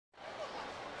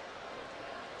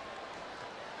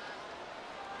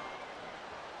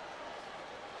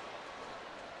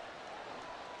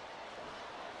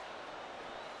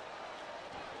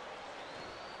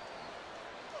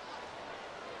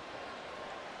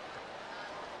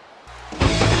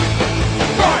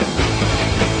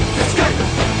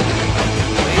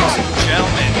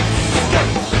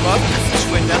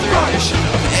edition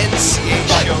of NCA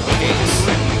Showcase.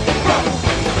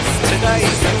 Tonight,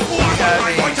 we have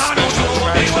a special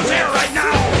attraction.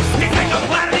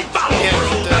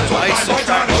 And the ice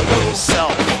attraction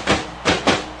himself,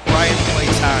 Brian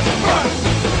Boitano.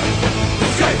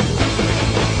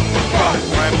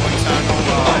 Brian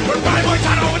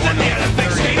Boitano won the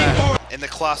 30 men in the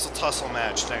Colossal Tussle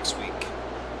match next week.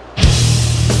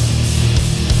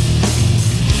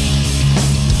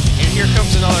 Here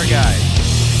comes another guy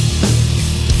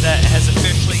that has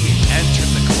officially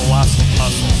entered the Colossal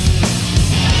Tussle.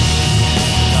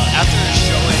 After his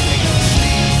showing against the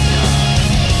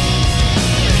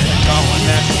gauntlet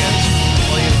match against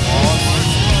William Wallace,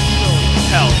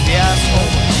 hell, the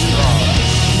asshole was strong.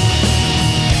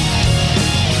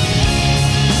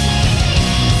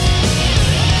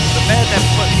 The man that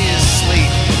put me to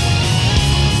sleep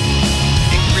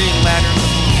in Green Lantern the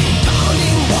movie,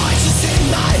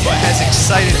 but has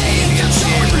excited me in the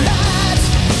NCAA ring.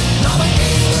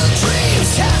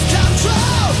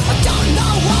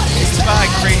 It's my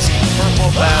crazy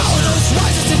purple bastard.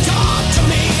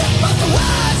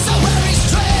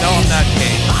 No, I'm not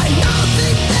gay.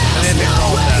 And then they're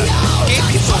all that. Gay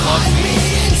people love me.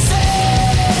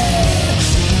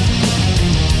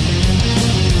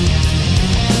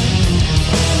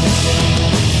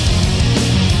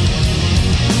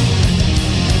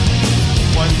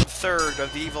 Third of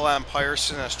the Evil Empire,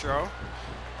 Sinestro,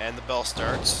 and the bell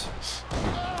starts.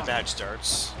 The match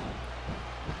starts.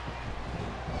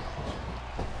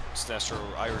 Sinestro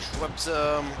Irish whips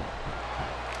him.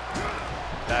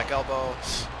 Back elbow.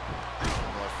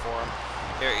 Another forearm.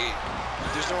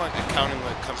 There's no accounting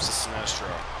when it comes to Sinestro.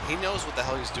 He knows what the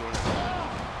hell he's doing.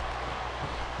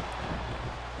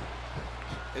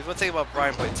 There's one thing about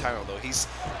Brian Boitano though. He's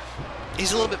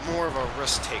a little bit more of a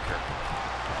risk taker.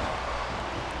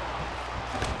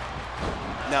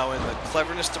 Now, in the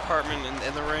cleverness department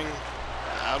in the ring,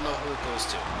 I don't know who it goes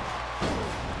to.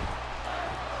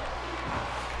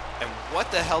 And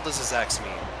what the hell does his X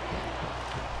mean?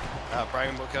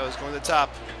 Brian Boitano is going to the top.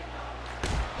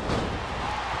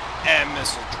 And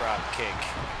missile drop kick.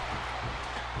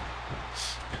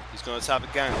 He's going to the top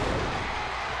again.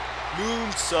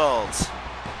 Moonsault.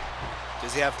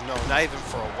 Does he have... No, not even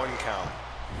for a 1 count.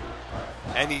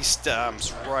 And he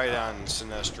stomps right on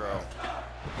Sinestro.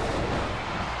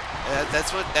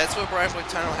 That's what Brian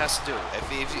Boitano has to do.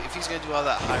 If he's gonna do all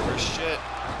that high risk shit,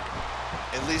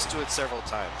 at least do it several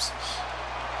times.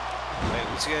 Wait,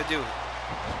 what's he gonna do?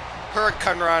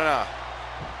 Hurricane Rana.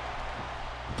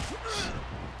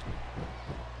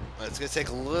 It's gonna take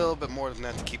a little bit more than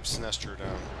that to keep Sinestro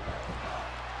down.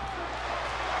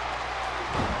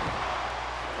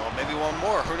 Well, maybe one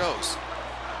more. Who knows?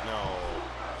 No.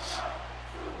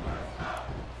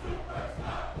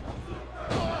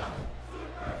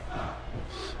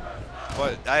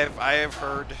 But I have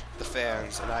heard the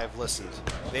fans, and I have listened.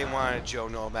 They wanted Joe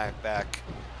Novak back,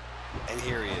 and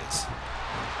here he is.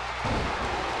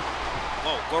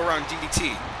 Whoa, go around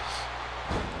DDT.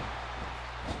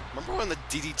 Remember when the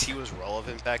DDT was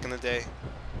relevant back in the day?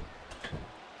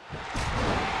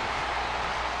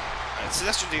 And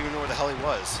Sinestro didn't even know where the hell he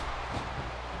was.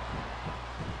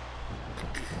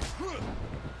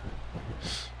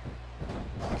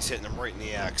 He's hitting him right in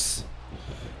the axe.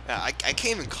 I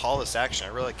can't even call this action. I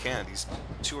really can't. These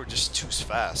two are just too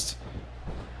fast.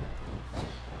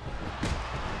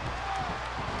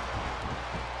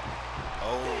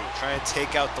 Oh, trying to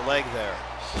take out the leg there.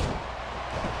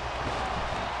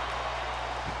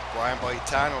 Brian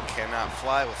Boitano cannot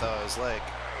fly without his leg.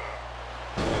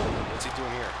 What's he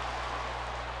doing here?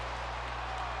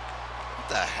 What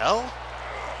the hell?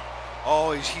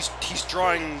 Oh, he's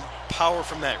drawing power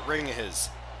from that ring of his.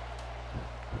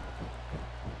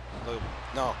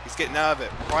 No, he's getting out of it.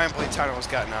 Brian Boitano has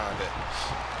gotten out of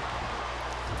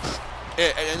it.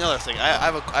 And another thing, I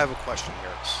have a question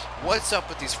here. What's up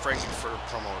with these Frankenfurter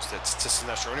promos that's to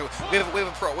Sinestro? Anyway, we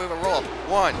have a roll up.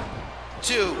 1,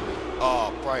 2.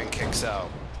 Oh, Brian kicks out.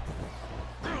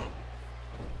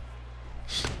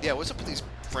 Yeah, what's up with these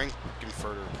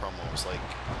Frankenfurter promos? Like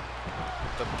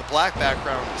the black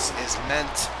background is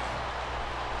meant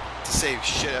to say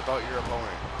shit about your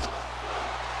opponent.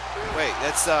 Wait,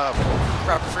 that's I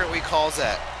forget what he calls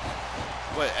that.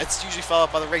 But it's usually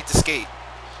followed by the right to skate.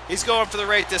 He's going for the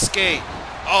right to skate.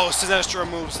 Oh, Sinestro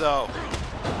moves though.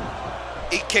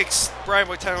 He kicks Brian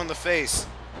Boitano in the face.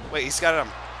 Wait, he's got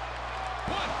him.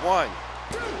 1,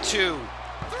 2,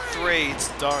 3. It's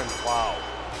done. Wow.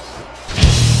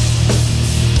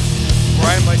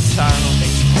 Brian Boitano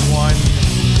makes one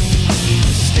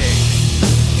mistake.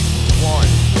 One.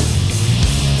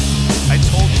 I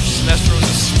told you Sinestro is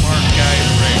a smart guy in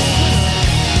the ring.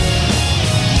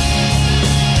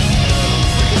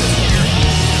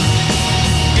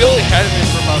 in there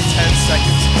for about 10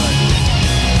 seconds, but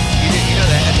you know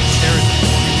that heavy chair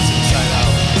is inside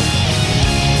out.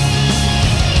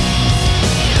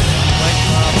 Like,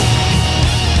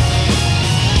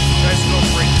 tries to go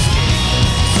for a escape.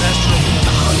 Sinestro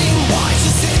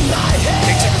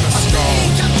takes him in the skull.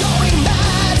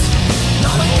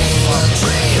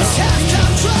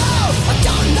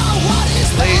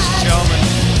 Ladies and gentlemen,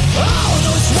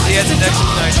 he had the next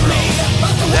Sinestro.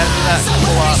 After that,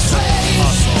 colossal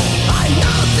muscle.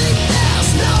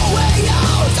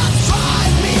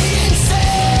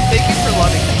 Thank you for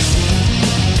loving me.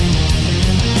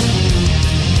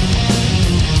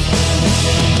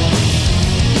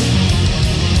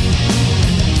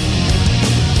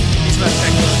 He's not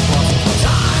technically colossal.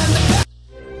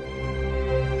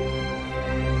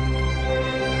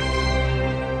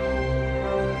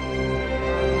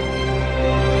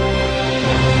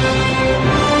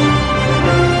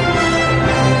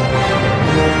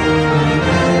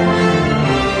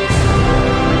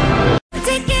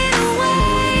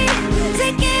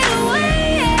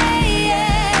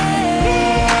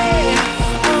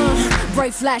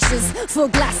 Bright flashes, full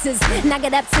glasses. Now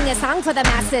get up, sing a song for the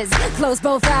masses. Close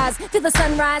both eyes, feel the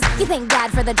sunrise. You thank God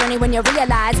for the journey when you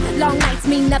realize long nights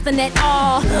mean nothing at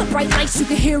all. Bright lights, you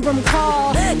can hear them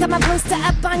call. Got my poster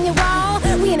up on your wall.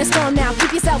 We in a storm now,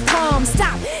 keep yourself calm.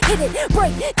 Stop, hit it,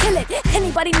 break, kill it.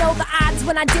 Anybody know the odds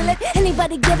when I deal it?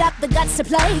 Anybody get up the guts to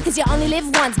play? Cause you only live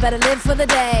once, better live for the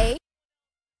day.